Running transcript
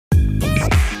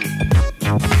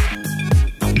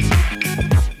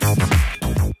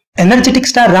Energetic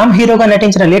star Ram హీరోగా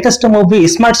నటించిన latest movie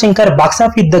iSmart Shankar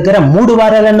box office దగ్గర 3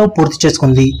 వారాలను పూర్తి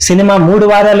చేసుకుంది. సినిమా 3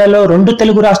 వారాలలో 2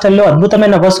 తెలుగు రాష్ట్రాల్లో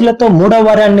అద్భుతమైన వసూళ్లతో 3వ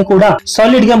వారాన్ని కూడా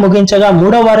సాలిడ్ గా ముగించగా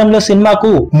 3వ వారంలో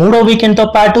సినిమాకు 3వ వీకెండ్ తో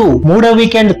పాటు 3వ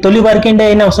వీకెండ్ తొలి వర్కింగ్ డే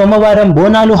అయిన సోమవారం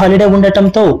బోనాలు హాలిడే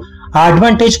ఉండటంతో ఆ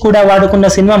అడ్వాంటేజ్ కూడా వాడుకున్న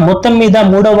సినిమా మొత్తం మీద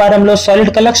 3వ వారంలో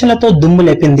సాలిడ్ కలెక్షన్లతో దుమ్ము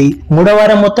లేపింది. 3వ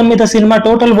వారం మొత్తం మీద సినిమా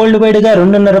టోటల్ వరల్డ్ వైడ్ గా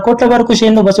 2.5 కోట్ల వరకు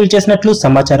షేర్ను వసూలు చేసినట్లు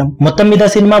సమాచారం. మొత్తం మీద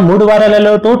సినిమా 3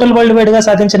 వారాలలో టోటల్ వరల్డ్ వైడ్ గా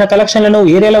సాధించిన కలెక్షన్లను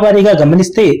ఏరియాల వారీగా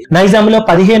గమనిస్తే నైజాంలో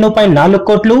 15.4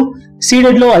 కోట్లు,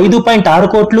 సీడెడ్ లో 5.6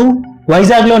 కోట్లు,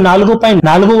 వైజాగ్ లో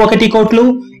 4.41 కోట్లు,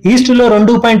 ఈస్ట్ లో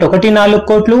 2.14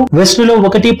 కోట్లు, వెస్ట్ లో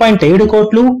 1.7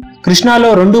 కోట్లు, కృష్ణాలో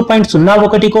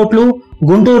 2.01 కోట్లు,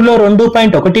 గుంటూరులో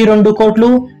 2.12 కోట్లు,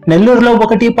 నెల్లూరులో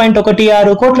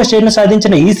 1.16 కోట్ల షేర్ను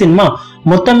సాధించిన ఈ సినిమా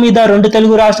మొత్తం మీద 2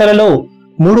 తెలుగు రాష్ట్రాలలో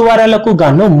 3 వారాలకు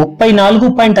గాను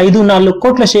 34.54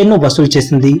 కోట్ల షేర్ను వసూలు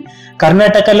చేసింది.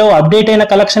 కర్ణాటకలో అప్డేట్ అయిన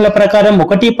కలెక్షన్ల ప్రకారం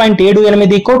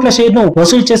 1.78 కోట్ల షేర్ను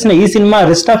వసూలు చేసిన ఈ సినిమా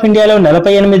రెస్ట్ ఆఫ్ ఇండియాలో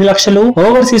 48 లక్షలు,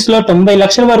 ఓవర్సీస్ లో 90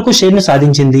 లక్షల వరకు షేర్ను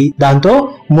సాధించింది. దాంతో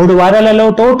 3 వారాలలో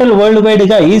టోటల్ వరల్డ్ వైడ్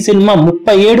గా ఈ సినిమా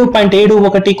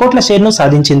 37.71 కోట్ల షేర్ను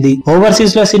సాధించింది.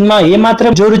 ఓవర్సీస్ లో సినిమా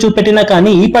ఏమాత్రం జోరు చూపెట్టినా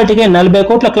కానీ ఈ పాటికే 40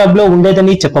 కోట్ల క్లబ్ లో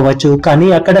ఉండేదని చెప్పవచ్చు. కానీ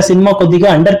అక్కడ సినిమా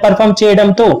కొద్దిగా అండర్ పర్ఫార్మ్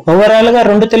చేయడంతో ఓవరాల్ గా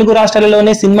 2 తెలుగు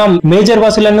రాష్ట్రాలలోనే సినిమా మేజర్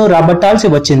వసూళ్లను రాబట్టాల్సి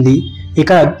వచ్చింది.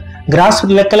 ఇక గ్రాస్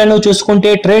లెక్కలను చూసుకుంటే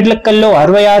ట్రేడ్ లెక్కల్లో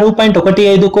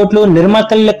 66.15 కోట్లు,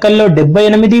 నిర్మాతల లెక్కల్లో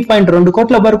 78.2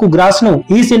 కోట్ల వరకు గ్రాస్ ను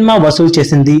ఈ సినిమా వసూలు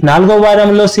చేసింది. 4వ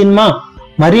వారంలో సినిమా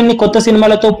మరిన్ని కొత్త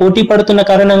సినిమాలతో పోటీ పడుతున్న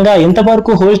కారణంగా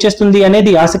ఎంతవరకు హోల్డ్ చేస్తుంది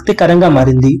అనేది ఆసక్తికరంగా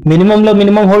మారింది.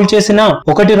 మినిమం హోల్డ్ చేసిన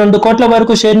 1-2 కోట్ల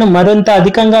వరకు షేర్ ను మరింత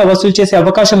అధికంగా వసూలు చేసే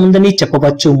అవకాశం ఉందని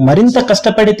చెప్పవచ్చు. మరింత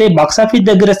కష్టపడితే బాక్సాఫీస్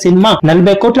దగ్గర సినిమా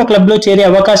 40 కోట్ల క్లబ్ లో చేరే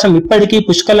అవకాశం ఇప్పటికీ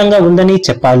పుష్కలంగా ఉందని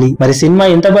చెప్పాలి. మరి సినిమా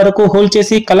ఎంతవరకు హోల్డ్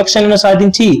చేసి కలెక్షన్లను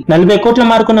సాధించి 40 కోట్ల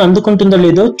మార్కును అందుకుంటుందో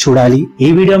లేదో చూడాలి.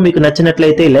 ఈ వీడియో మీకు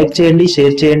నచ్చినట్లయితే లైక్ చేయండి,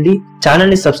 షేర్ చేయండి,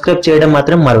 ఛానల్ ని సబ్స్క్రైబ్ చేయడం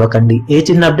మాత్రం మరవకండి. ఏ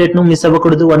చిన్న అప్డేట్ ను మిస్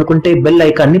అవ్వకూడదు అనుకుంటే బెల్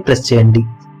ఐకాన్ ని ప్రెస్ చేయండి.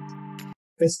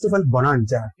 Festival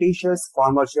bonanza T shirts,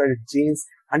 formal shirt, jeans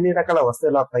అన్ని రకాల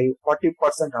వస్తువులపై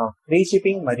 40% ఆఫ్, ఫ్రీ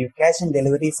షిప్పింగ్ మరియు క్యాష్ ఆన్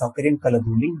డెలివరీ సౌకర్యం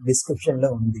కలదు. లింక్ డిస్క్రిప్షన్ లో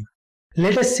ఉంది.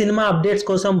 లేటెస్ట్ సినిమా అప్డేట్స్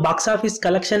కోసం, బాక్సాఫీస్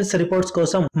కలెక్షన్స్ రిపోర్ట్స్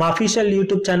కోసం మా అఫీషియల్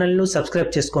యూట్యూబ్ ఛానల్ ను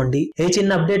సబ్స్క్రైబ్ చేసుకోండి. ఏ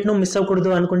చిన్న అప్డేట్ ను మిస్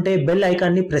అవ్వకూడదు అనుకుంటే బెల్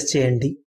ఐకాన్ ని ప్రెస్ చేయండి.